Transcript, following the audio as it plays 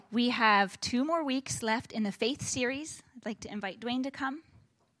We have 2 more weeks left in the faith series. I'd like to invite Dwayne to come.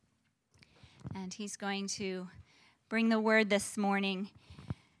 And he's going to bring the word this morning,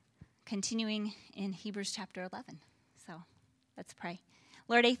 continuing in Hebrews chapter 11. So let's pray.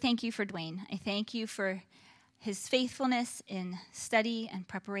 Lord, I thank you for Dwayne. I thank you for his faithfulness in study and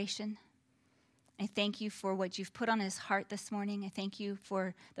preparation. I thank you for what you've put on his heart this morning. I thank you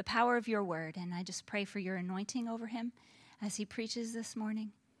for the power of your word. And I just pray for your anointing over him as he preaches this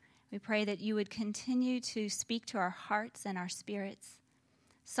morning. We pray that you would continue to speak to our hearts and our spirits.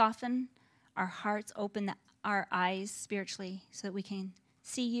 Soften our hearts, open our eyes spiritually so that we can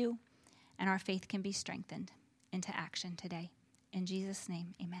see you and our faith can be strengthened into action today. In Jesus'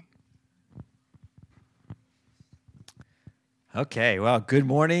 name, amen. Okay, well, good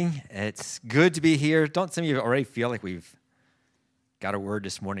morning. It's good to be here. Don't some of you already feel like we've got a word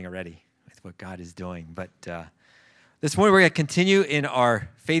this morning already with what God is doing? But this morning we're going to continue in our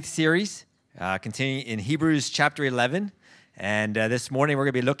faith series, continuing in Hebrews chapter 11. And this morning we're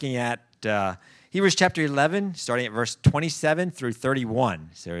going to be looking at Hebrews chapter 11, starting at verse 27 through 31.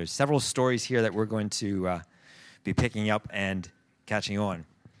 So there's several stories here that we're going to be picking up and catching on.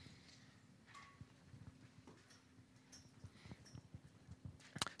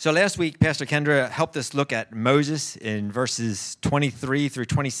 So last week, Pastor Kendra helped us look at Moses in verses 23 through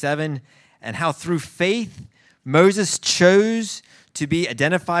 27 and how through faith, Moses chose to be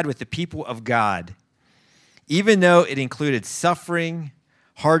identified with the people of God, even though it included suffering,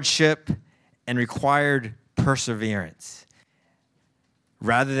 hardship, and required perseverance,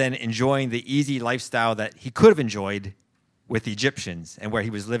 rather than enjoying the easy lifestyle that he could have enjoyed with the Egyptians and where he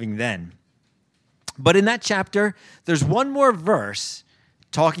was living then. But in that chapter, there's one more verse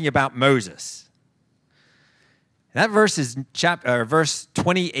talking about Moses. That verse is verse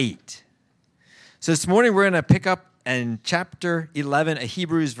 28. So this morning we're going to pick up in chapter 11 of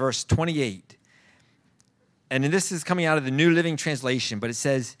Hebrews, verse 28. And this is coming out of the New Living Translation, but it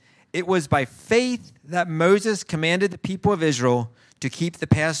says, "It was by faith that Moses commanded the people of Israel to keep the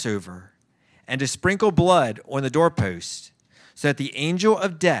Passover and to sprinkle blood on the doorpost so that the angel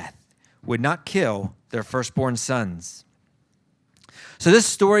of death would not kill their firstborn sons." So this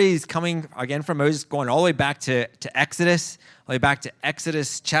story is coming again from Moses, going all the way back to Exodus, all the way back to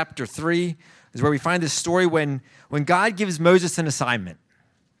Exodus chapter 3, is where we find this story when God gives Moses an assignment.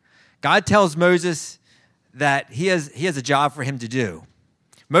 God tells Moses that he has a job for him to do.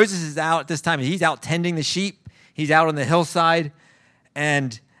 Moses is out at this time. He's out tending the sheep. He's out on the hillside,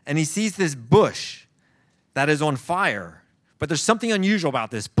 and he sees this bush that is on fire. But there's something unusual about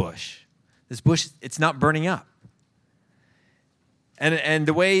this bush. This bush, it's not burning up. And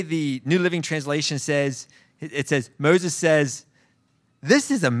the way the New Living Translation says, it says, Moses says,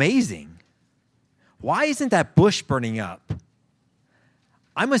 "This is amazing. Why isn't that bush burning up?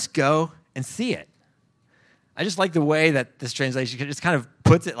 I must go and see it." I just like the way that this translation just kind of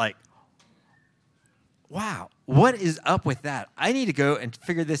puts it like, wow, what is up with that? I need to go and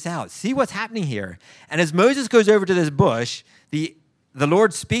figure this out, see what's happening here. And as Moses goes over to this bush, the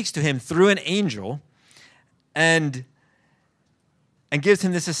Lord speaks to him through an angel and gives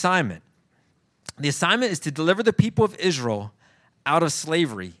him this assignment. The assignment is to deliver the people of Israel out of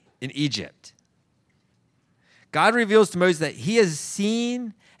slavery in Egypt. God reveals to Moses that he has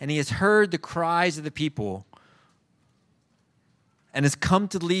seen and he has heard the cries of the people and has come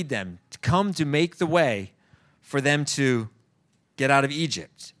to lead them, to come to make the way for them to get out of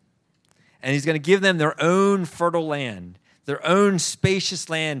Egypt. And he's going to give them their own fertile land, their own spacious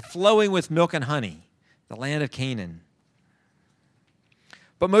land flowing with milk and honey, the land of Canaan.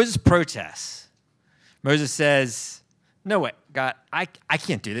 But Moses protests. Moses says, "No way, God, I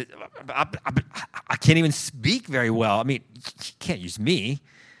can't do this. I can't even speak very well. I mean, you can't use me.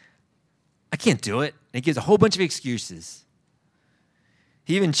 I can't do it." And he gives a whole bunch of excuses.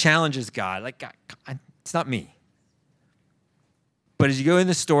 He even challenges God, like, "God, it's not me." But as you go in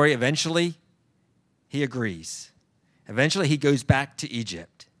the story, eventually he agrees. Eventually he goes back to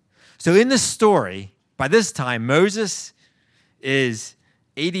Egypt. So in this story, by this time, Moses is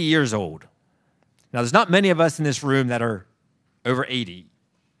 80 years old. Now, there's not many of us in this room that are over 80.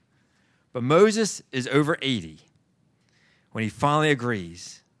 But Moses is over 80 when he finally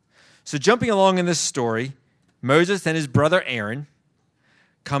agrees. So jumping along in this story, Moses and his brother Aaron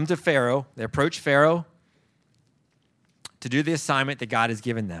come to Pharaoh. They approach Pharaoh to do the assignment that God has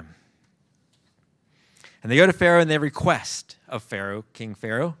given them. And they go to Pharaoh and they request of Pharaoh, King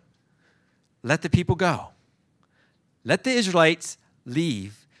Pharaoh, let the people go. Let the Israelites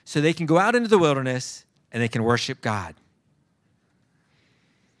leave so they can go out into the wilderness and they can worship God.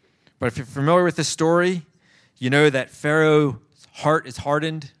 But if you're familiar with the story, you know that Pharaoh's heart is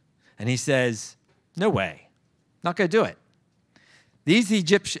hardened And he says, no way, not going to do it. These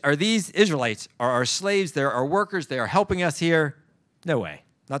Israelites are our slaves. They're our workers. They are helping us here. No way,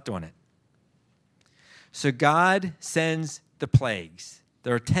 not doing it. So God sends the plagues.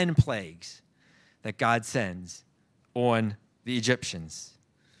 There are 10 plagues that God sends on the Egyptians.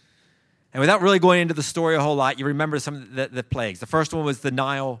 And without really going into the story a whole lot, you remember some of the plagues. The first one was the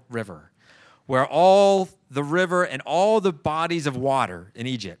Nile River, where all the river and all the bodies of water in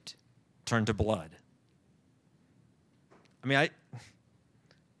Egypt turned to blood. I mean,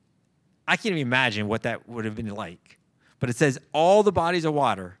 I can't even imagine what that would have been like. But it says all the bodies of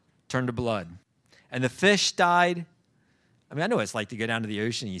water turned to blood. And the fish died. I mean, I know what it's like to go down to the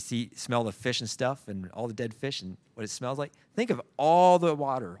ocean and you smell the fish and stuff and all the dead fish and what it smells like. Think of all the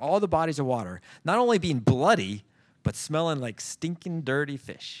water, all the bodies of water, not only being bloody, but smelling like stinking, dirty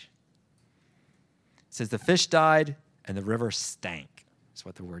fish. It says the fish died and the river stank. That's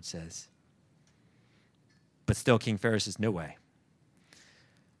what the word says. But still, King Pharaoh says, no way.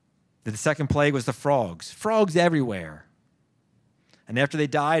 The second plague was the frogs. Frogs everywhere. And after they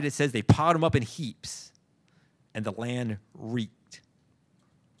died, it says they piled them up in heaps, and the land reeked.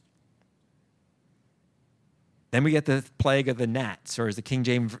 Then we get the plague of the gnats, or as the King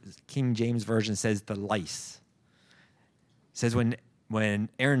James Version says, the lice. It says when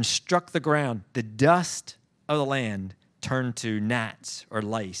Aaron struck the ground, the dust of the land turned to gnats or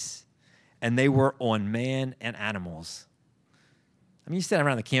lice, and they were on man and animals. I mean, you sit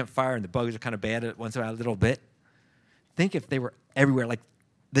around the campfire and the bugs are kind of bad once in a little bit. Think if they were everywhere, like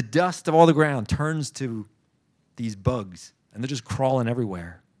the dust of all the ground turns to these bugs, and they're just crawling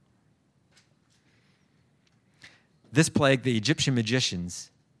everywhere. This plague, the Egyptian magicians,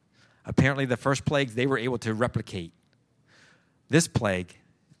 apparently the first plagues they were able to replicate. This plague,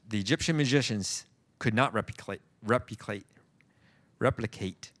 the Egyptian magicians could not replicate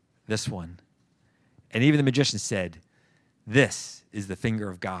this one. And even the magicians said, this is the finger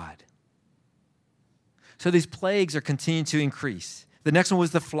of God. So these plagues are continuing to increase. The next one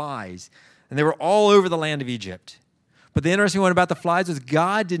was the flies, and they were all over the land of Egypt. But the interesting one about the flies was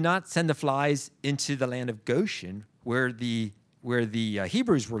God did not send the flies into the land of Goshen, where the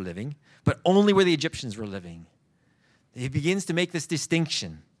Hebrews were living, but only where the Egyptians were living. He begins to make this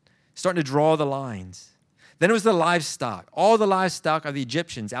distinction, starting to draw the lines. Then it was the livestock. All the livestock of the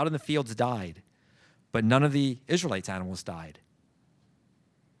Egyptians out in the fields died, but none of the Israelites' animals died.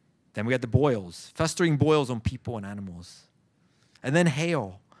 Then we had the boils, festering boils on people and animals. And then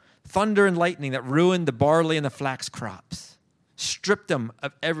hail, thunder and lightning that ruined the barley and the flax crops, stripped them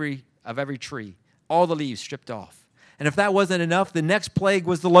of every tree, all the leaves stripped off. And if that wasn't enough, the next plague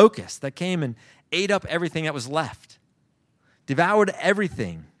was the locust that came and ate up everything that was left, devoured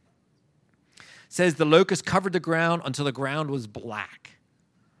everything. It says the locust covered the ground until the ground was black.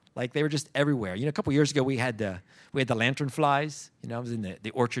 Like they were just everywhere. You know, a couple years ago we had the lantern flies. You know, I was in the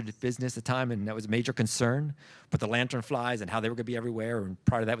orchard business at the time, and that was a major concern. But the lantern flies and how they were going to be everywhere, and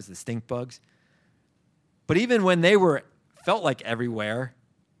prior to that was the stink bugs. But even when they felt like everywhere,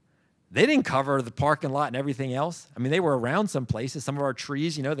 they didn't cover the parking lot and everything else. I mean, they were around some places. Some of our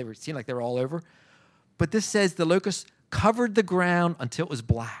trees, you know, seemed like they were all over. But this says the locust covered the ground until it was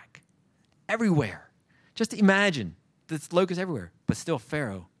black. Everywhere. Just imagine this locust everywhere. But still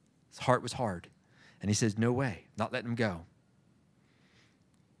Pharaoh, his heart was hard. And he says, no way, not letting him go.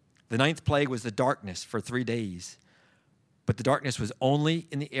 The ninth plague was the darkness for 3 days. But the darkness was only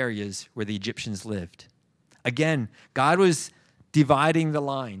in the areas where the Egyptians lived. Again, God was dividing the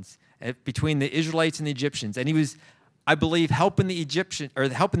lines between the Israelites and the Egyptians. And he was, I believe, helping the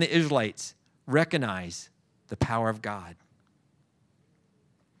Israelites recognize the power of God.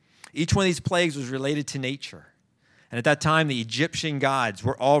 Each one of these plagues was related to nature. And at that time, the Egyptian gods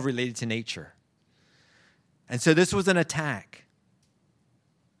were all related to nature. And so this was an attack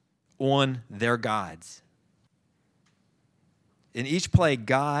on their gods. In each plague,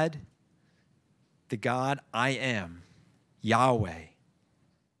 God, the God I am, Yahweh,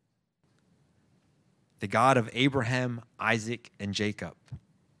 the God of Abraham, Isaac, and Jacob,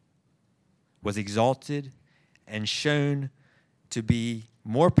 was exalted and shown to be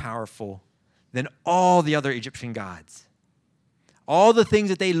more powerful than all the other Egyptian gods. All the things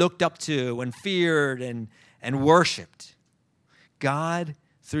that they looked up to and feared and worshipped. God,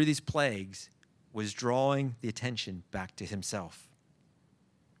 through these plagues, was drawing the attention back to himself.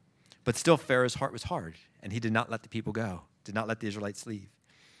 But still, Pharaoh's heart was hard, and he did not let the people go, did not let the Israelites leave.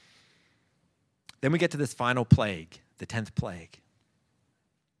 Then we get to this final plague, the 10th plague.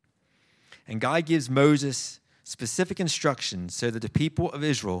 And God gives Moses specific instructions so that the people of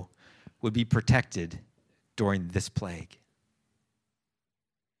Israel would be protected during this plague.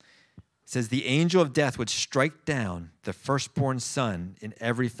 It says the angel of death would strike down the firstborn son in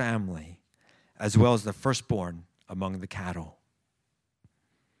every family, as well as the firstborn among the cattle.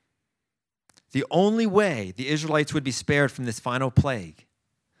 The only way the Israelites would be spared from this final plague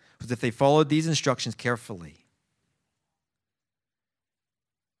was if they followed these instructions carefully.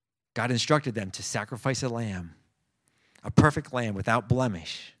 God instructed them to sacrifice a lamb, a perfect lamb without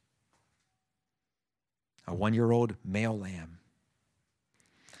blemish, a 1-year-old male lamb.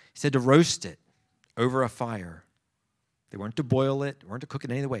 He said to roast it over a fire. They weren't to boil it, weren't to cook it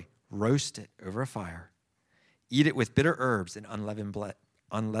any other way. Roast it over a fire. Eat it with bitter herbs and unleavened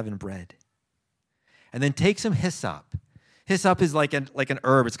bread. And then take some hyssop. Hyssop is like an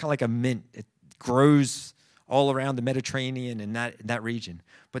herb. It's kind of like a mint. It grows all around the Mediterranean and that region.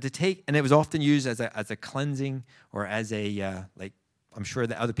 But and it was often used as a cleansing or as a I'm sure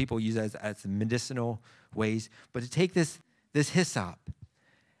that other people use it as medicinal ways. But to take this hyssop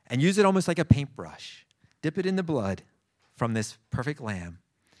and use it almost like a paintbrush, dip it in the blood from this perfect lamb,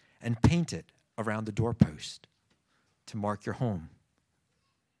 and paint it around the doorpost to mark your home.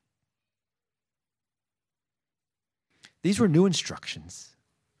 These were new instructions.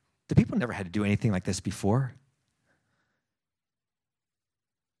 The people never had to do anything like this before.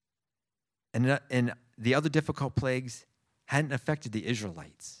 And the other difficult plagues hadn't affected the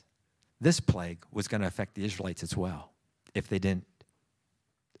Israelites. This plague was going to affect the Israelites as well if they didn't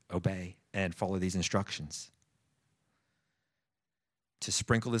obey and follow these instructions. To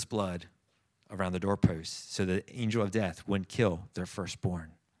sprinkle this blood around the doorposts so the angel of death wouldn't kill their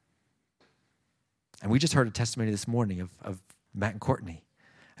firstborn. And we just heard a testimony this morning of Matt and Courtney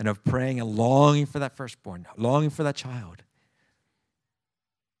and of praying and longing for that firstborn, longing for that child.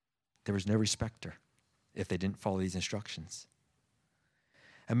 There was no respecter if they didn't follow these instructions.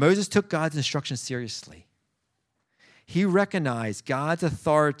 And Moses took God's instructions seriously. He recognized God's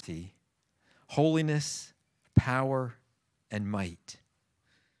authority, holiness, power, and might.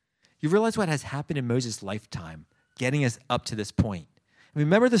 You realize what has happened in Moses' lifetime, getting us up to this point.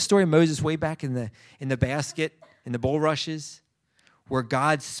 Remember the story of Moses way back in the basket, in the bulrushes, where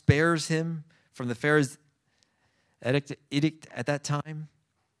God spares him from the Pharaoh's edict at that time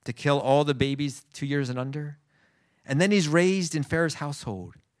to kill all the babies 2 years and under? And then he's raised in Pharaoh's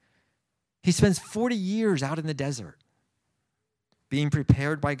household. He spends 40 years out in the desert being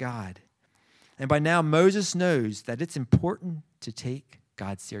prepared by God. And by now, Moses knows that it's important to take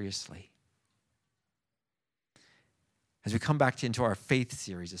God seriously. As we come back into our faith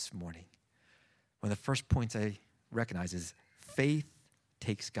series this morning, one of the first points I recognize is faith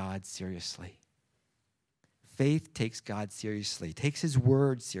takes God seriously. Faith takes God seriously, takes his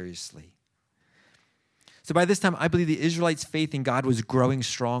word seriously. So by this time, I believe the Israelites' faith in God was growing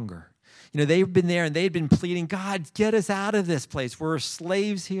stronger. They've been there and they'd been pleading, God, get us out of this place. We're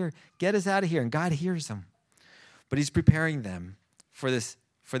slaves here. Get us out of here. And God hears them. But he's preparing them for this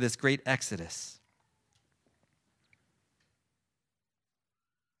great exodus.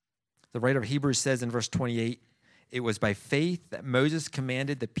 The writer of Hebrews says in verse 28, it was by faith that Moses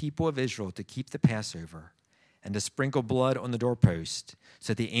commanded the people of Israel to keep the Passover and to sprinkle blood on the doorpost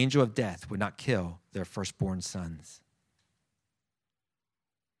so that the angel of death would not kill their firstborn sons.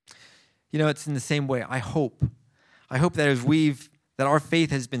 It's in the same way. I hope that that our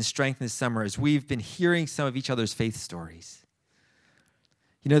faith has been strengthened this summer as we've been hearing some of each other's faith stories.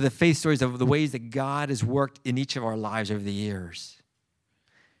 The faith stories of the ways that God has worked in each of our lives over the years.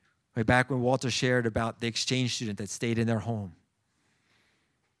 Way back when Walter shared about the exchange student that stayed in their home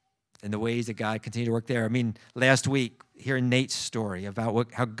and the ways that God continued to work there. Last week, hearing Nate's story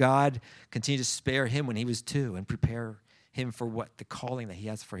about how God continued to spare him when he was 2 and prepare him for the calling that he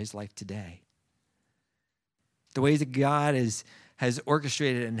has for his life today. The ways that God has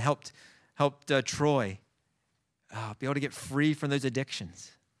orchestrated and helped Troy be able to get free from those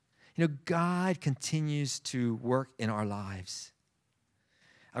addictions. God continues to work in our lives.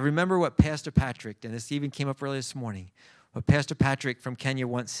 I remember what Pastor Patrick, and this even came up earlier this morning, what Pastor Patrick from Kenya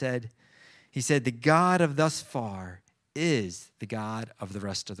once said. He said, the God of thus far is the God of the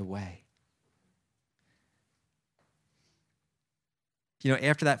rest of the way.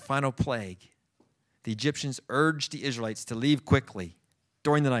 After that final plague, the Egyptians urged the Israelites to leave quickly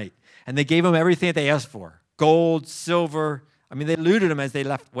during the night, and they gave them everything that they asked for. Gold, silver. They looted them as they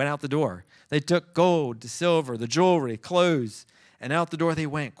went out the door. They took gold, the silver, the jewelry, clothes, and out the door they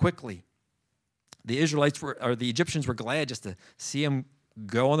went quickly. The Egyptians were glad just to see them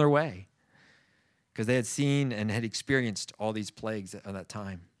go on their way because they had seen and had experienced all these plagues at that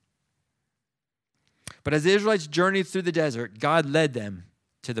time. But as the Israelites journeyed through the desert, God led them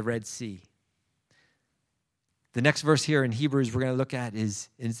to the Red Sea. The next verse here in Hebrews we're going to look at is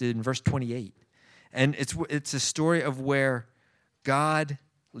in verse 28. And it's a story of where God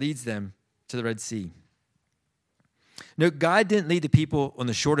leads them to the Red Sea. No, God didn't lead the people on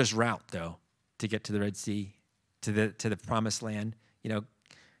the shortest route, though, to get to the Red Sea, to the promised land.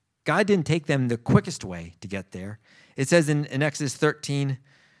 God didn't take them the quickest way to get there. It says in Exodus 13,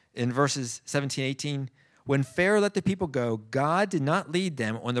 in verses 17, 18, when Pharaoh let the people go, God did not lead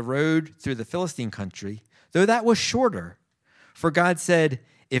them on the road through the Philistine country, though that was shorter. For God said,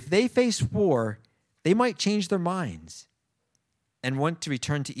 if they face war, they might change their minds and want to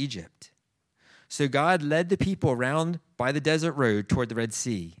return to Egypt. So God led the people around by the desert road toward the Red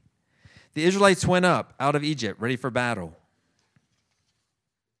Sea. The Israelites went up out of Egypt, ready for battle.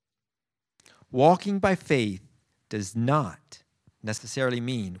 Walking by faith does not necessarily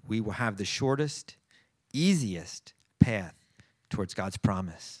mean we will have the shortest, easiest path towards God's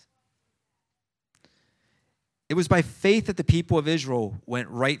promise. It was by faith that the people of Israel went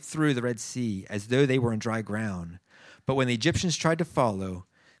right through the Red Sea as though they were on dry ground. But when the Egyptians tried to follow,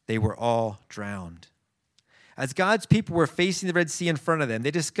 they were all drowned. As God's people were facing the Red Sea in front of them,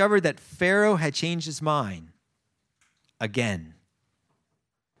 they discovered that Pharaoh had changed his mind again.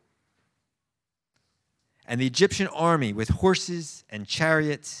 And the Egyptian army with horses and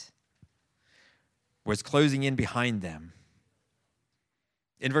chariots was closing in behind them.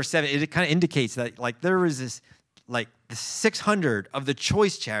 In verse 7, it kind of indicates that there was this, the 600 of the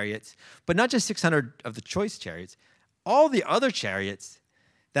choice chariots, but not just 600 of the choice chariots, all the other chariots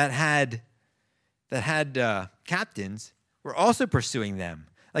that had captains were also pursuing them.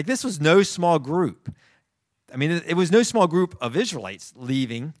 This was no small group. I mean, it was no small group of Israelites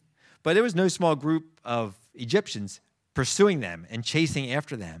leaving, but it was no small group of Egyptians pursuing them and chasing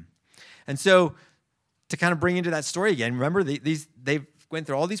after them. And so, to kind of bring into that story again, remember they went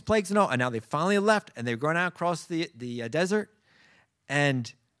through all these plagues and all, and now they finally left, and they're going out across the desert,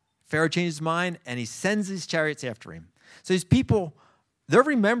 and Pharaoh changed his mind, and he sends his chariots after him. So these people, they're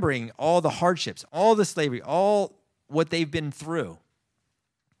remembering all the hardships, all the slavery, all what they've been through.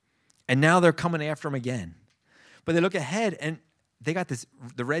 And now they're coming after him again. But they look ahead, and they got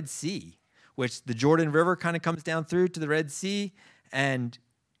the Red Sea, which the Jordan River kind of comes down through to the Red Sea, and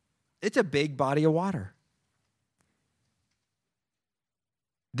it's a big body of water.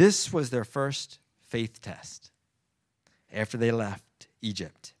 This was their first faith test after they left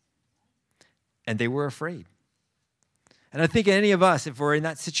Egypt. And they were afraid. And I think any of us, if we're in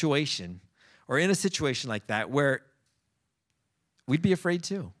that situation, or in a situation like that, where we'd be afraid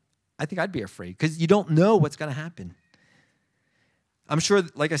too. I think I'd be afraid, because you don't know what's going to happen. I'm sure,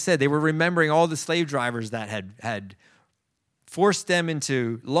 like I said, they were remembering all the slave drivers that had forced them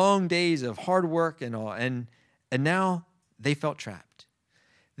into long days of hard work and all, and now they felt trapped.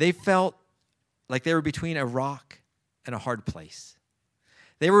 They felt like they were between a rock and a hard place.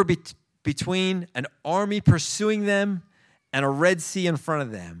 They were between an army pursuing them and a Red Sea in front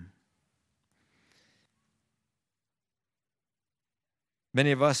of them.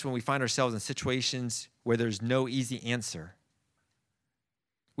 Many of us, when we find ourselves in situations where there's no easy answer,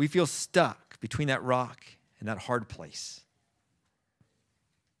 we feel stuck between that rock and that hard place.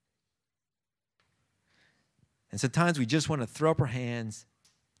 And sometimes we just want to throw up our hands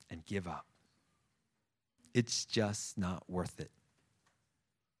and give up. It's just not worth it.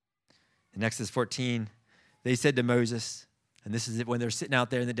 In Exodus 14, they said to Moses, and this is it when they're sitting out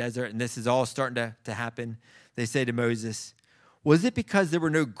there in the desert, and this is all starting to happen. They say to Moses, was it because there were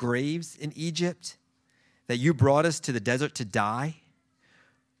no graves in Egypt that you brought us to the desert to die?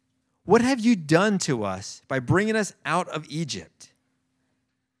 What have you done to us by bringing us out of Egypt?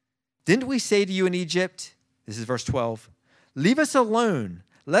 Didn't we say to you in Egypt, this is verse 12, leave us alone,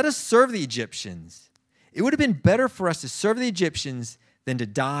 let us serve the Egyptians. It would have been better for us to serve the Egyptians than to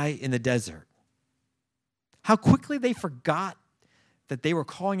die in the desert. How quickly they forgot that they were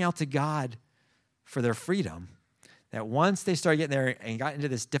calling out to God for their freedom. That once they started getting there and got into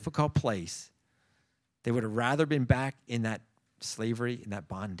this difficult place, they would have rather been back in that slavery, in that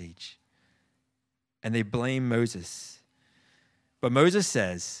bondage. And they blame Moses. But Moses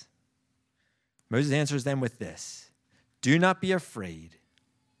answers them with this, do not be afraid,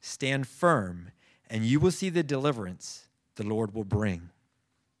 stand firm, and you will see the deliverance the Lord will bring.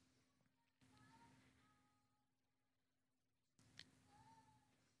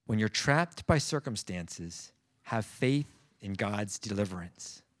 When you're trapped by circumstances, have faith in God's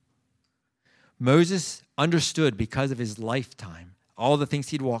deliverance. Moses understood, because of his lifetime, all the things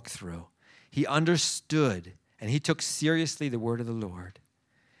he'd walked through. He understood, and he took seriously the word of the Lord.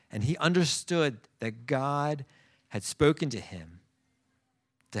 And he understood that God had spoken to him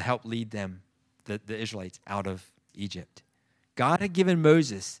to help lead them the Israelites out of Egypt. God had given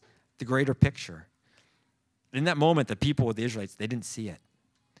Moses the greater picture. In that moment, the people, the Israelites, they didn't see it.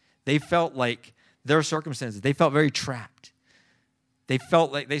 They felt like their circumstances, they felt very trapped. They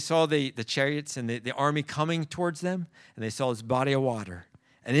felt like they saw the chariots and the army coming towards them, and they saw this body of water.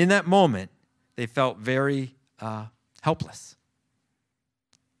 And in that moment, they felt very helpless.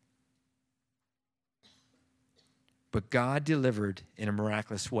 But God delivered in a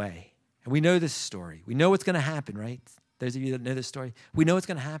miraculous way. And we know this story. We know what's going to happen, right? Those of you that know this story, we know what's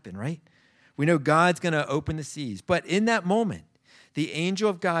going to happen, right? We know God's going to open the seas. But in that moment, the angel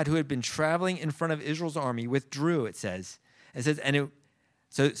of God who had been traveling in front of Israel's army withdrew, it says. It says,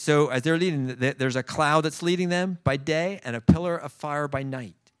 so as they're leading, there's a cloud that's leading them by day and a pillar of fire by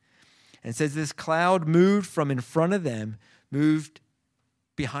night. And it says this cloud moved from in front of them, moved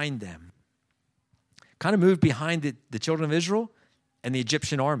behind them. Kind of moved behind the children of Israel and the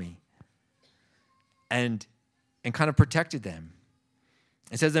Egyptian army. And kind of protected them.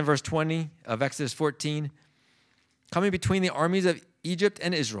 It says in verse 20 of Exodus 14, coming between the armies of Egypt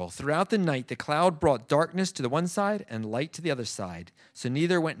and Israel, throughout the night the cloud brought darkness to the one side and light to the other side, so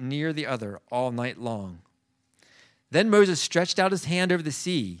neither went near the other all night long. Then Moses stretched out his hand over the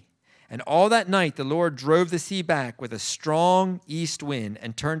sea, and all that night the Lord drove the sea back with a strong east wind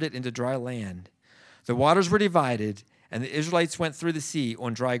and turned it into dry land. The waters were divided, and the Israelites went through the sea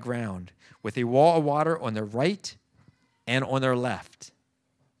on dry ground, with a wall of water on their right and on their left.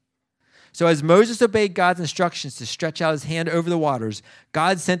 So as Moses obeyed God's instructions to stretch out his hand over the waters,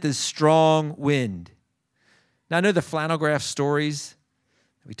 God sent this strong wind. Now, I know the flannel graph stories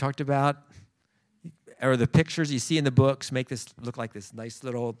that we talked about, or the pictures you see in the books make this look like this nice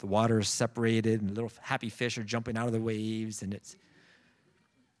little, the water is separated, and little happy fish are jumping out of the waves,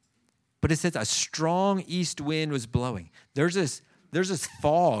 but it says a strong east wind was blowing. There's this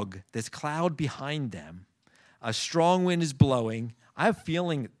fog, this cloud behind them. A strong wind is blowing. I have a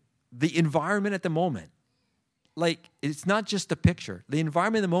feeling the environment at the moment, like it's not just a picture. The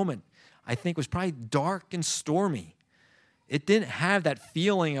environment at the moment, I think, was probably dark and stormy. It didn't have that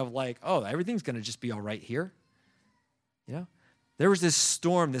feeling of like, oh, everything's going to just be all right here. You know, there was this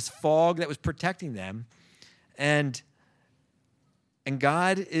storm, this fog that was protecting them, and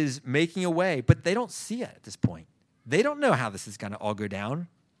God is making a way, but they don't see it at this point. They don't know how this is going to all go down.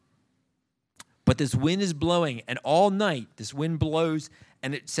 But this wind is blowing, and all night this wind blows,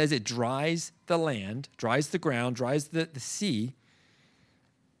 and it says it dries the land, dries the ground, dries the sea,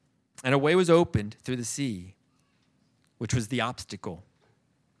 and a way was opened through the sea, which was the obstacle,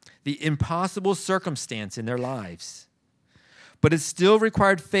 the impossible circumstance in their lives. But it still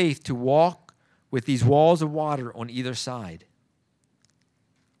required faith to walk with these walls of water on either side.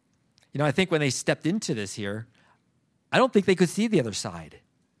 You know, I think when they stepped into this here, I don't think they could see the other side.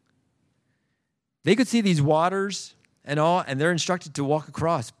 They could see these waters and all, and they're instructed to walk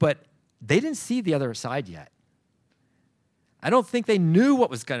across, but they didn't see the other side yet. I don't think they knew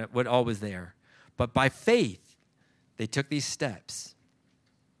what all was there. But by faith, they took these steps.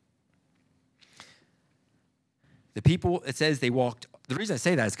 The people, it says they walked, the reason I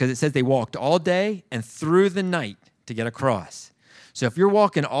say that is because it says they walked all day and through the night to get across. So if you're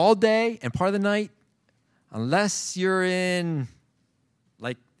walking all day and part of the night, unless you're in,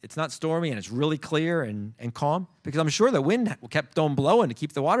 like, it's not stormy and it's really clear and calm, because I'm sure the wind kept on blowing to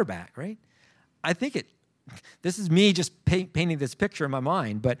keep the water back, right? I think this is me just painting this picture in my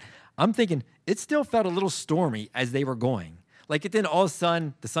mind, but I'm thinking it still felt a little stormy as they were going. Like it didn't all of a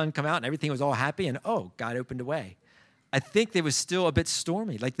sudden, the sun come out and everything was all happy and, oh, God opened a way. I think it was still a bit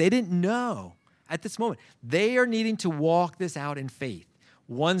stormy. Like they didn't know at this moment. They are needing to walk this out in faith,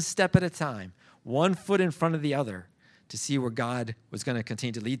 one step at a time, one foot in front of the other, to see where God was going to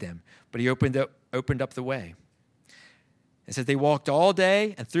continue to lead them. But he opened up the way. It says they walked all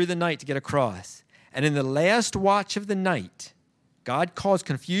day and through the night to get across. And in the last watch of the night, God caused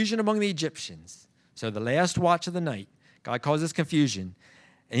confusion among the Egyptians. So the last watch of the night, God caused this confusion.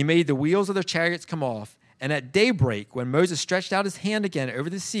 And he made the wheels of their chariots come off. And at daybreak, when Moses stretched out his hand again over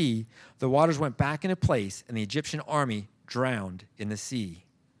the sea, the waters went back into place, and the Egyptian army drowned in the sea.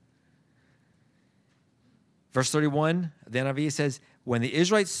 Verse 31, the NIV says, when the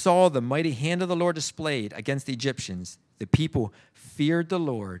Israelites saw the mighty hand of the Lord displayed against the Egyptians, the people feared the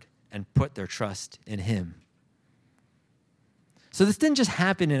Lord and put their trust in him. So this didn't just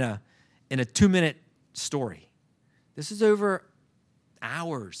happen in a 2-minute story. This is over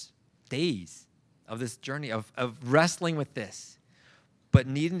hours, days of this journey of wrestling with this, but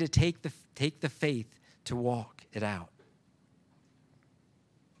needing to take the faith to walk it out.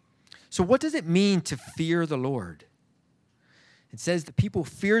 So what does it mean to fear the Lord? It says that people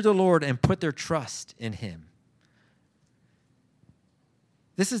fear the Lord and put their trust in him.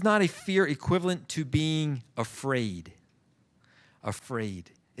 This is not a fear equivalent to being afraid.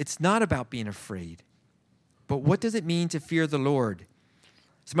 Afraid. It's not about being afraid. But what does it mean to fear the Lord?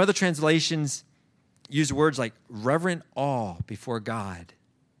 Some other translations use words like reverent awe before God.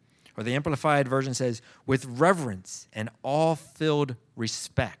 Or the Amplified Version says, with reverence and awe-filled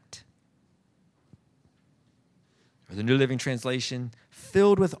respect. Or the New Living Translation,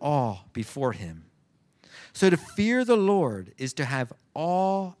 filled with awe before him. So to fear the Lord is to have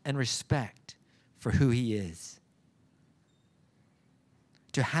awe and respect for who he is.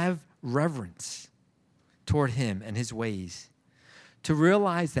 To have reverence toward him and his ways. To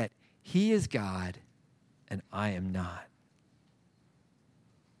realize that he is God and I am not.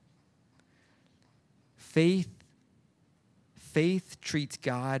 Faith treats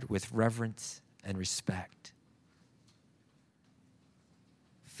God with reverence and respect.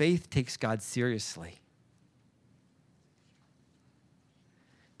 Faith takes God seriously.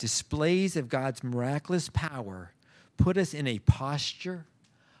 Displays of God's miraculous power put us in a posture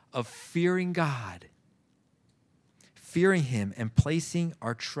of fearing God, fearing him and placing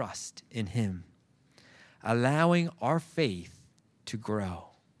our trust in him, allowing our faith to grow.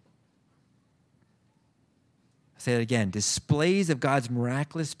 I'll say that again. Displays of God's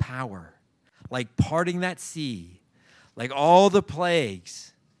miraculous power, like parting that sea, like all the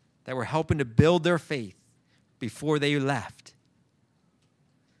plagues that were helping to build their faith before they left,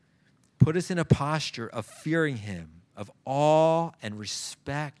 put us in a posture of fearing him, of awe and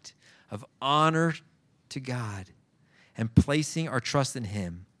respect, of honor to God, and placing our trust in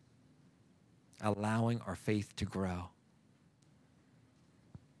him, allowing our faith to grow.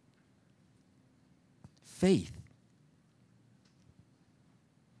 Faith.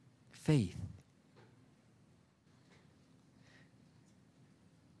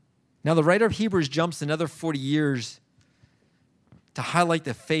 Now, the writer of Hebrews jumps another 40 years to highlight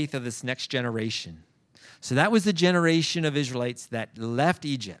the faith of this next generation. So that was the generation of Israelites that left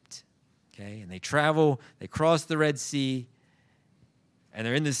Egypt, okay? And they travel, they cross the Red Sea, and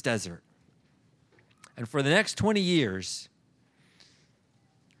they're in this desert. And for the next 20 years,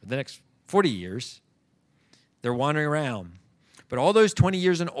 or the next 40 years, they're wandering around. But all those 20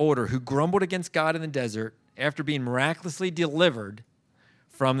 years and older who grumbled against God in the desert after being miraculously delivered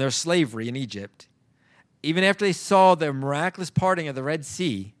from their slavery in Egypt, even after they saw the miraculous parting of the Red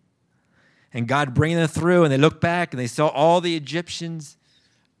Sea and God bringing them through, and they looked back and they saw all the Egyptians'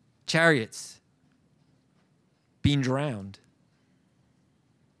 chariots being drowned,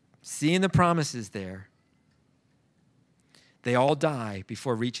 seeing the promises there, they all die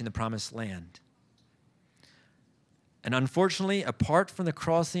before reaching the promised land. And unfortunately, apart from the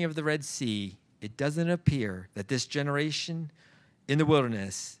crossing of the Red Sea, it doesn't appear that this generation in the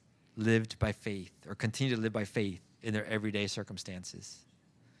wilderness lived by faith or continued to live by faith in their everyday circumstances.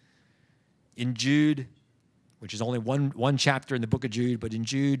 In Jude, which is only one chapter in the book of Jude, but in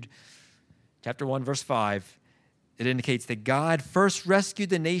Jude chapter 1, verse 5, it indicates that God first rescued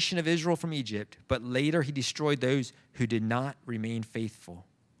the nation of Israel from Egypt, but later he destroyed those who did not remain faithful.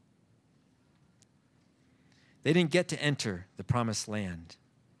 They didn't get to enter the promised land.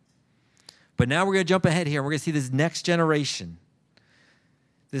 But now we're going to jump ahead here, and we're going to see this next generation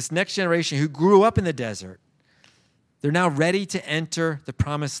who grew up in the desert. They're now ready to enter the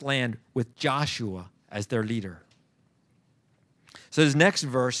promised land with Joshua as their leader. So this next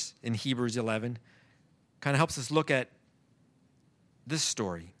verse in Hebrews 11 kind of helps us look at this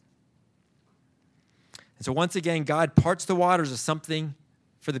story. And so once again, God parts the waters of something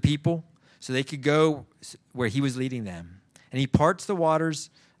for the people so they could go where he was leading them. And he parts the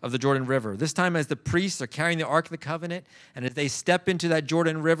waters of the Jordan River. This time as the priests are carrying the Ark of the Covenant, and as they step into that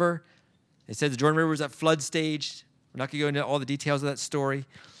Jordan River, it says the Jordan River was at flood stage. We're not going to go into all the details of that story.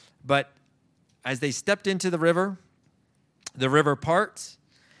 But as they stepped into the river parts,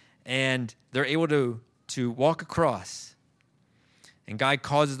 and they're able to walk across. And God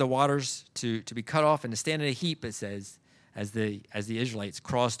causes the waters to be cut off and to stand in a heap, it says, as the Israelites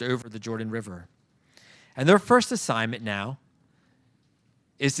crossed over the Jordan River. And their first assignment now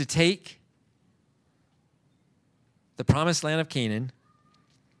is to take the promised land of Canaan,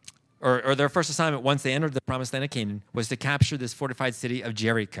 or their first assignment once they entered the promised land of Canaan was to capture this fortified city of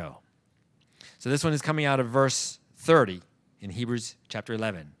Jericho. So this one is coming out of verse 30 in Hebrews chapter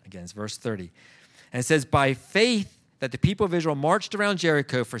 11. Again, it's verse 30. And it says, by faith that the people of Israel marched around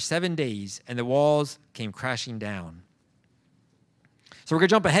Jericho for 7 days, and the walls came crashing down. So we're going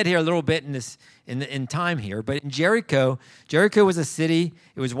to jump ahead here a little bit in time here. But in Jericho was a city.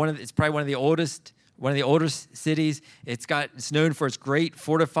 It's probably one of the oldest one of the older cities. It's known for its great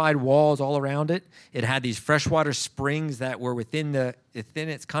fortified walls all around it. It had these freshwater springs that were within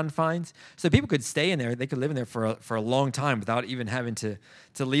its confines, so people could stay in there. They could live in there for a long time without even having to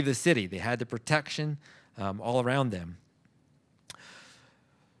leave the city. They had the protection all around them.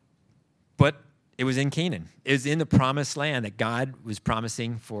 But it was in Canaan. It was in the promised land that God was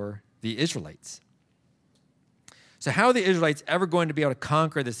promising for the Israelites. So how are the Israelites ever going to be able to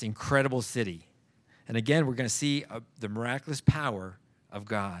conquer this incredible city? And again, we're going to see the miraculous power of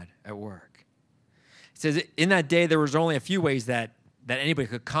God at work. It says, in that day, there was only a few ways that anybody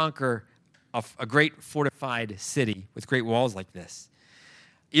could conquer a great fortified city with great walls like this.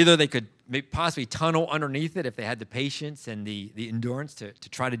 Either they could possibly tunnel underneath it if they had the patience and the endurance to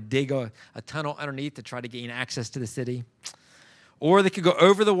try to dig a tunnel underneath to try to gain access to the city. Or they could go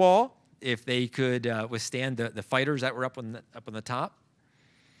over the wall if they could withstand the fighters that were up on the top.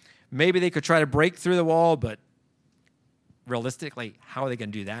 Maybe they could try to break through the wall, but realistically, how are they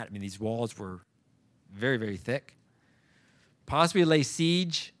going to do that? I mean, these walls were very, very thick. Possibly lay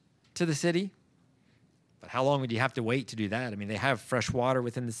siege to the city, but how long would you have to wait to do that? I mean, they have fresh water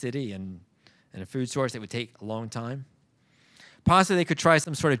within the city and a food source that would take a long time. Possibly they could try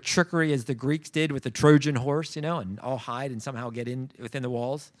some sort of trickery as the Greeks did with the Trojan horse, and all hide and somehow get in within the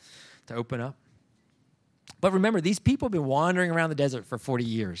walls to open up. But remember, these people have been wandering around the desert for 40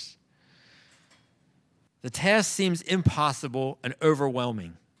 years. The task seems impossible and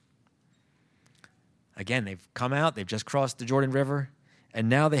overwhelming. Again, they've come out, they've just crossed the Jordan River, and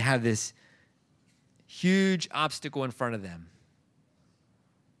now they have this huge obstacle in front of them.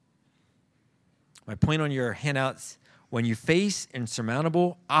 My point on your handouts, when you face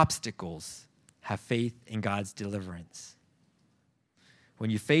insurmountable obstacles, have faith in God's deliverance.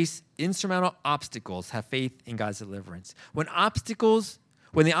 When you face insurmountable obstacles, have faith in God's deliverance. When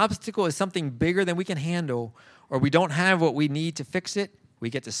the obstacle is something bigger than we can handle, or we don't have what we need to fix it, we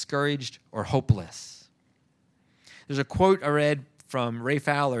get discouraged or hopeless. There's a quote I read from Ray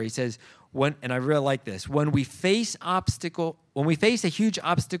Fowler. He says, and I really like this, when we face a huge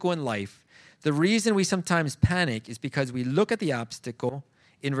obstacle in life, the reason we sometimes panic is because we look at the obstacle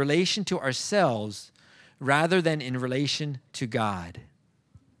in relation to ourselves rather than in relation to God.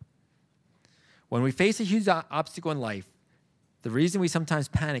 When we face a huge obstacle in life, the reason we sometimes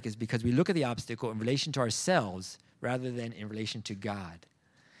panic is because we look at the obstacle in relation to ourselves rather than in relation to God.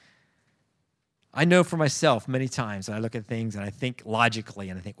 I know for myself many times I look at things and I think logically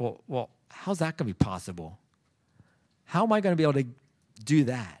and I think, well, how's that going to be possible? How am I going to be able to do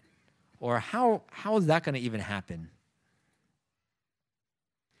that? Or how is that going to even happen?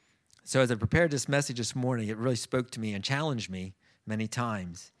 So as I prepared this message this morning, it really spoke to me and challenged me many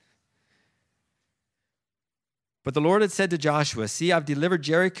times. But the Lord had said to Joshua, "See, I've delivered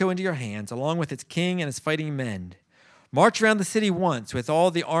Jericho into your hands, along with its king and its fighting men. March around the city once with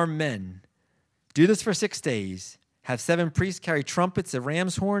all the armed men. Do this for 6 days. Have 7 priests carry trumpets and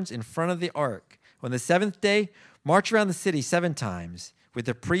ram's horns in front of the ark. On the 7th day, march around the city 7 times, with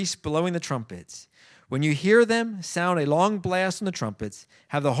the priests blowing the trumpets. When you hear them sound a long blast on the trumpets,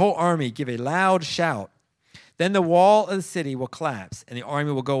 have the whole army give a loud shout. Then the wall of the city will collapse, and the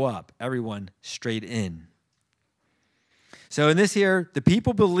army will go up, everyone straight in." So in this here, the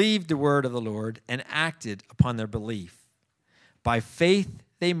people believed the word of the Lord and acted upon their belief. By faith,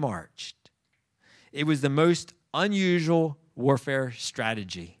 they marched. It was the most unusual warfare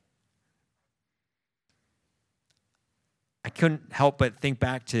strategy. I couldn't help but think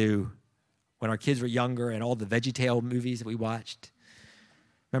back to when our kids were younger and all the VeggieTale movies that we watched.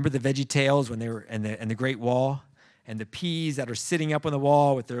 Remember the VeggieTales when they were in the Great Wall? And the peas that are sitting up on the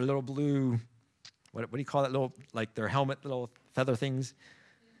wall with their little blue, what do you call that little, like their helmet, little feather things?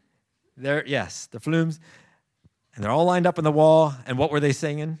 Yes, the flumes. And they're all lined up on the wall. And what were they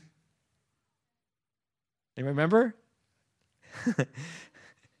singing? You remember?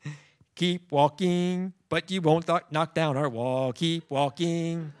 Keep walking, but you won't knock down our wall. Keep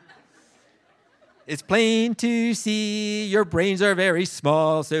walking. It's plain to see your brains are very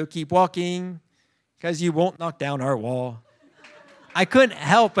small, so keep walking, because you won't knock down our wall. I couldn't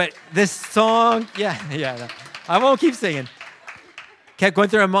help but this song, I won't keep singing. Kept going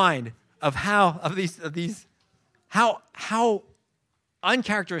through my mind of how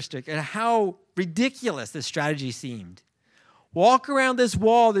uncharacteristic and how ridiculous this strategy seemed. Walk around this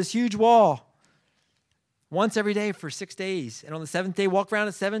wall, this huge wall, once every day for 6 days. And on the 7th day, walk around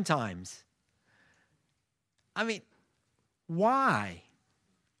it 7 times. I mean, why?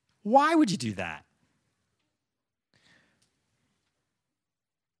 Why would you do that?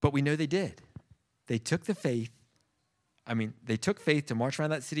 But we know they did. They took faith to march around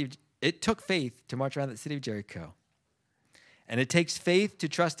that city It took faith to march around the city of Jericho. And it takes faith to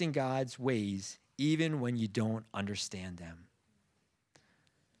trust in God's ways, even when you don't understand them.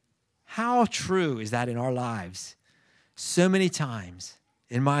 How true is that in our lives? So many times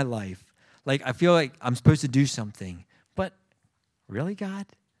in my life, like I feel like I'm supposed to do something, but really, God?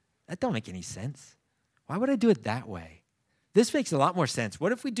 That don't make any sense. Why would I do it that way? This makes a lot more sense.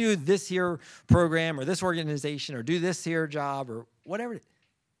 What if we do this here program or this organization or do this here job or whatever?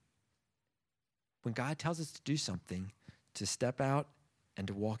 When God tells us to do something, to step out and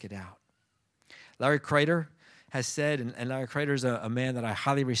to walk it out. Larry Kreiter has said, and Larry Kreiter is a man that I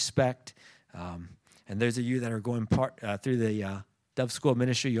highly respect, and those of you that are going through the Dove School of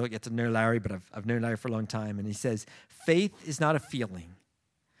Ministry, you'll get to know Larry, but I've known Larry for a long time, and he says, faith is not a feeling.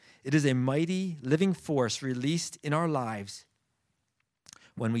 It is a mighty living force released in our lives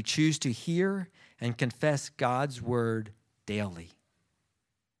when we choose to hear and confess God's word daily.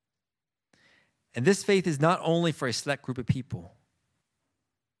 And this faith is not only for a select group of people.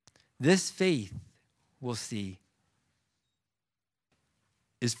 This faith, we'll see,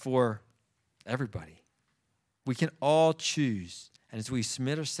 is for everybody. We can all choose. And as we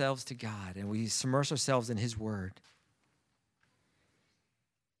submit ourselves to God and we submerge ourselves in his word,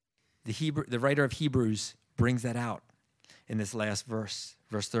 the writer of Hebrews brings that out in this last verse,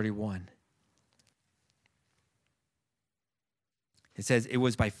 verse 31. It says, it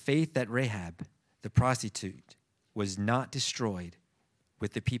was by faith that Rahab, the prostitute, was not destroyed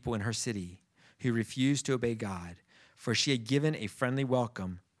with the people in her city who refused to obey God, for she had given a friendly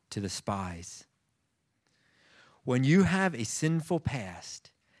welcome to the spies. When you have a sinful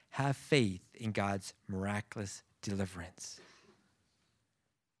past, have faith in God's miraculous deliverance.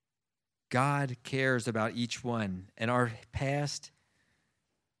 God cares about each one, and our past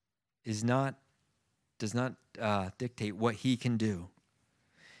does not dictate what he can do.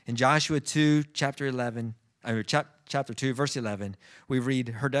 In Joshua 2, chapter 2, verse 11, we read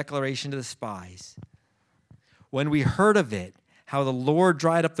her declaration to the spies. When we heard of it, how the Lord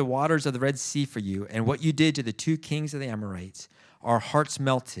dried up the waters of the Red Sea for you, and what you did to the 2 kings of the Amorites, our hearts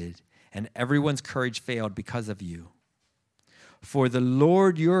melted, and everyone's courage failed because of you. For the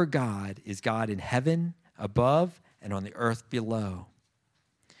Lord your God is God in heaven above and on the earth below.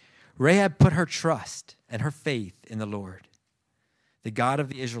 Rahab put her trust and her faith in the Lord, the God of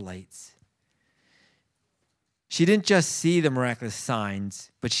the Israelites. She didn't just see the miraculous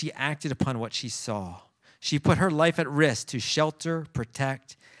signs, but she acted upon what she saw. She put her life at risk to shelter,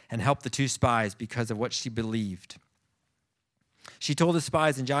 protect, and help the 2 spies because of what she believed. She told the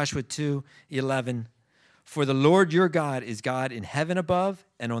spies in Joshua 2:11, for the Lord your God is God in heaven above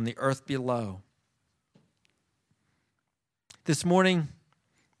and on the earth below. This morning,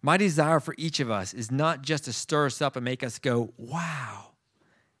 my desire for each of us is not just to stir us up and make us go, wow,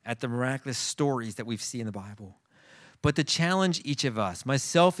 at the miraculous stories that we've seen in the Bible, but to challenge each of us,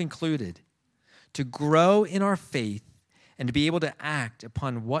 myself included, to grow in our faith and to be able to act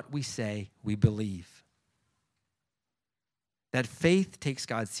upon what we say we believe. That faith takes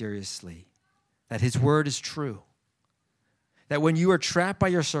God seriously, that his word is true, that when you are trapped by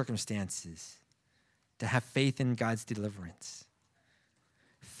your circumstances, to have faith in God's deliverance.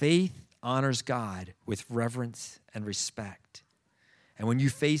 Faith honors God with reverence and respect. And when you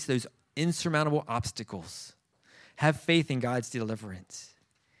face those insurmountable obstacles, have faith in God's deliverance.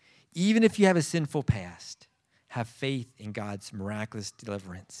 Even if you have a sinful past, have faith in God's miraculous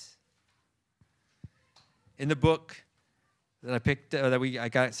deliverance. In the book that I picked, I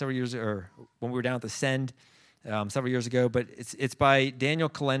got several years, or when we were down at the Send several years ago, but it's by Daniel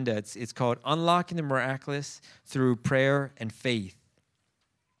Kalenda. It's called Unlocking the Miraculous Through Prayer and Faith.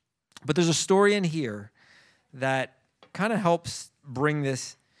 But there's a story in here that kind of helps bring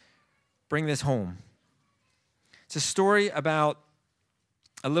this home. It's a story about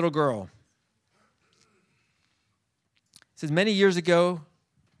a little girl. It says, many years ago,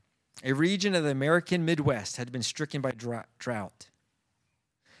 a region of the American Midwest had been stricken by drought.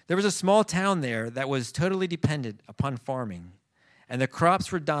 There was a small town there that was totally dependent upon farming, and the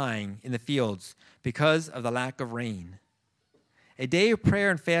crops were dying in the fields because of the lack of rain. A day of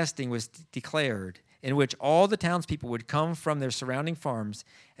prayer and fasting was declared, in which all the townspeople would come from their surrounding farms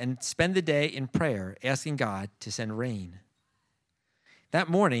and spend the day in prayer, asking God to send rain. That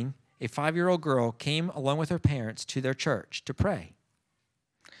morning, a 5-year-old girl came along with her parents to their church to pray.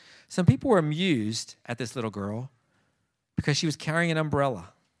 Some people were amused at this little girl because she was carrying an umbrella.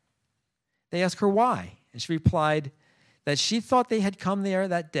 They asked her why, and she replied that she thought they had come there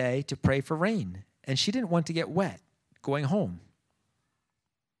that day to pray for rain, and she didn't want to get wet going home.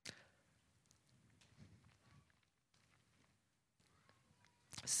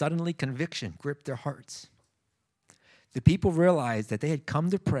 Suddenly, conviction gripped their hearts. The people realized that they had come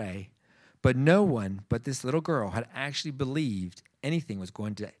to pray, but no one but this little girl had actually believed anything was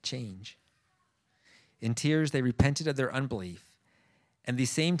going to change. In tears, they repented of their unbelief, and these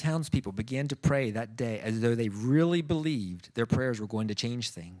same townspeople began to pray that day as though they really believed their prayers were going to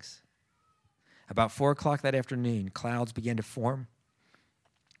change things. About 4 o'clock that afternoon, clouds began to form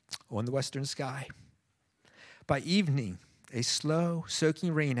on the western sky. By evening, a slow,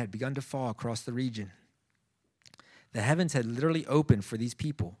 soaking rain had begun to fall across the region. The heavens had literally opened for these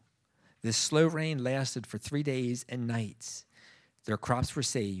people. This slow rain lasted for 3 days and nights. Their crops were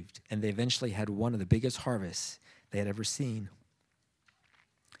saved, and they eventually had one of the biggest harvests they had ever seen.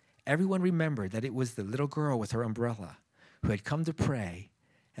 Everyone remembered that it was the little girl with her umbrella who had come to pray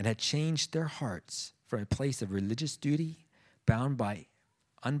and had changed their hearts from a place of religious duty bound by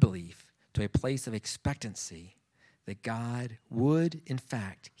unbelief to a place of expectancy that God would, in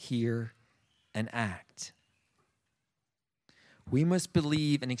fact, hear and act. We must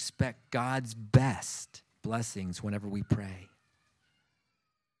believe and expect God's best blessings whenever we pray.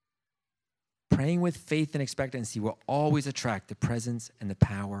 Praying with faith and expectancy will always attract the presence and the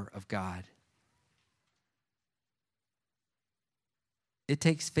power of God. It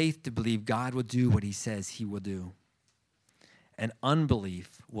takes faith to believe God will do what he says he will do. And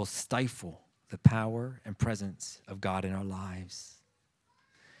unbelief will stifle the power and presence of God in our lives.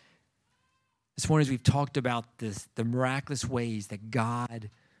 This morning, as we've talked about the miraculous ways that God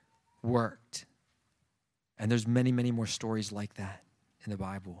worked. And there's many, many more stories like that in the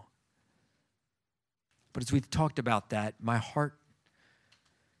Bible. But as we've talked about that, my heart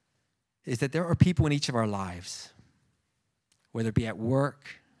is that there are people in each of our lives, whether it be at work,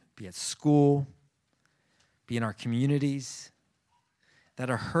 be at school, be in our communities, that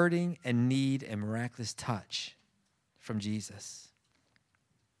are hurting and need a miraculous touch from Jesus.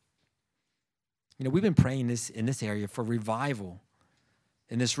 You know, we've been praying in this area for revival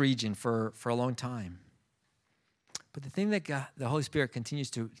in this region for a long time. But the thing that the Holy Spirit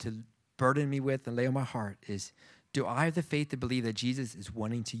continues to burden me with and lay on my heart is, do I have the faith to believe that Jesus is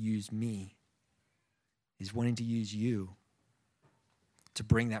wanting to use me? He's wanting to use you to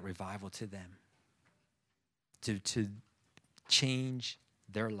bring that revival to them, to change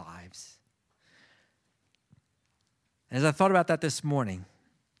their lives. And as I thought about that this morning,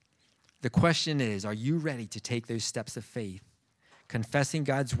 the question is, are you ready to take those steps of faith, confessing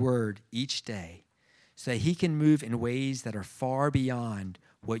God's word each day so that he can move in ways that are far beyond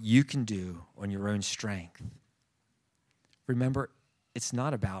what you can do on your own strength? Remember, it's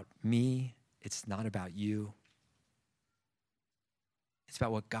not about me. It's not about you. It's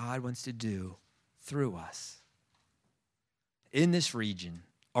about what God wants to do through us in this region,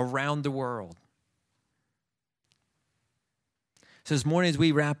 around the world. So this morning as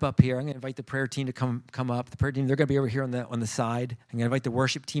we wrap up here, I'm going to invite the prayer team to come up. The prayer team, they're going to be over here on the side. I'm going to invite the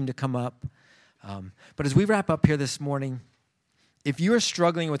worship team to come up. But as we wrap up here this morning, if you are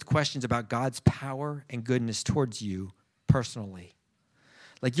struggling with questions about God's power and goodness towards you personally,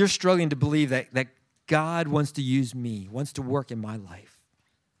 like you're struggling to believe that God wants to use me, wants to work in my life,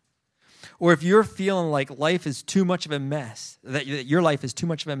 or if you're feeling like life is too much of a mess, that your life is too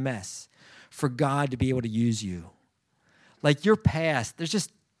much of a mess for God to be able to use you, like your past, there's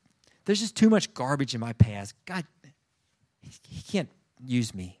just too much garbage in my past. God, he can't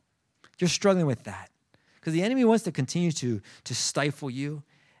use me. You're struggling with that. Because the enemy wants to continue to stifle you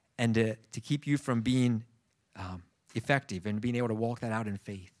and to keep you from being effective and being able to walk that out in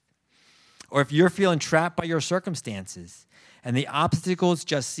faith. Or if you're feeling trapped by your circumstances and the obstacles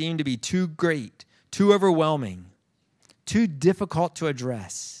just seem to be too great, too overwhelming, too difficult to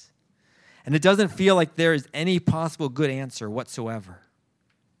address, and it doesn't feel like there is any possible good answer whatsoever.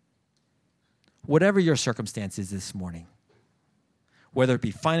 Whatever your circumstances this morning, whether it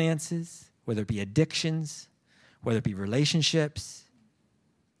be finances, whether it be addictions, whether it be relationships,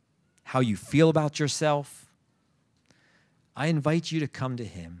 how you feel about yourself, I invite you to come to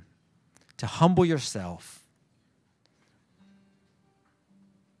him, to humble yourself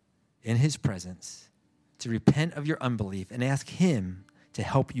in his presence, to repent of your unbelief and ask him to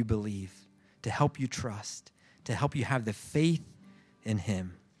help you believe, to help you trust, to help you have the faith in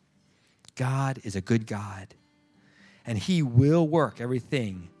him. God is a good God, and he will work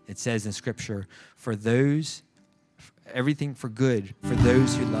everything, it says in Scripture, everything for good for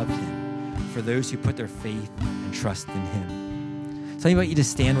those who love him, for those who put their faith and trust in him. So I invite you to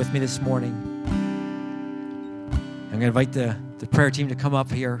stand with me this morning. I'm going to invite the prayer team to come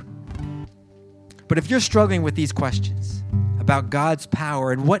up here. But if you're struggling with these questions about God's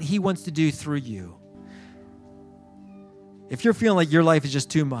power and what he wants to do through you, If you're feeling like your life is just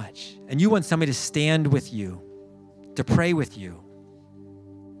too much and you want somebody to stand with you, to pray with you,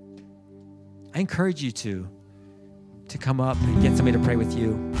 I encourage you to come up and get somebody to pray with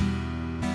you.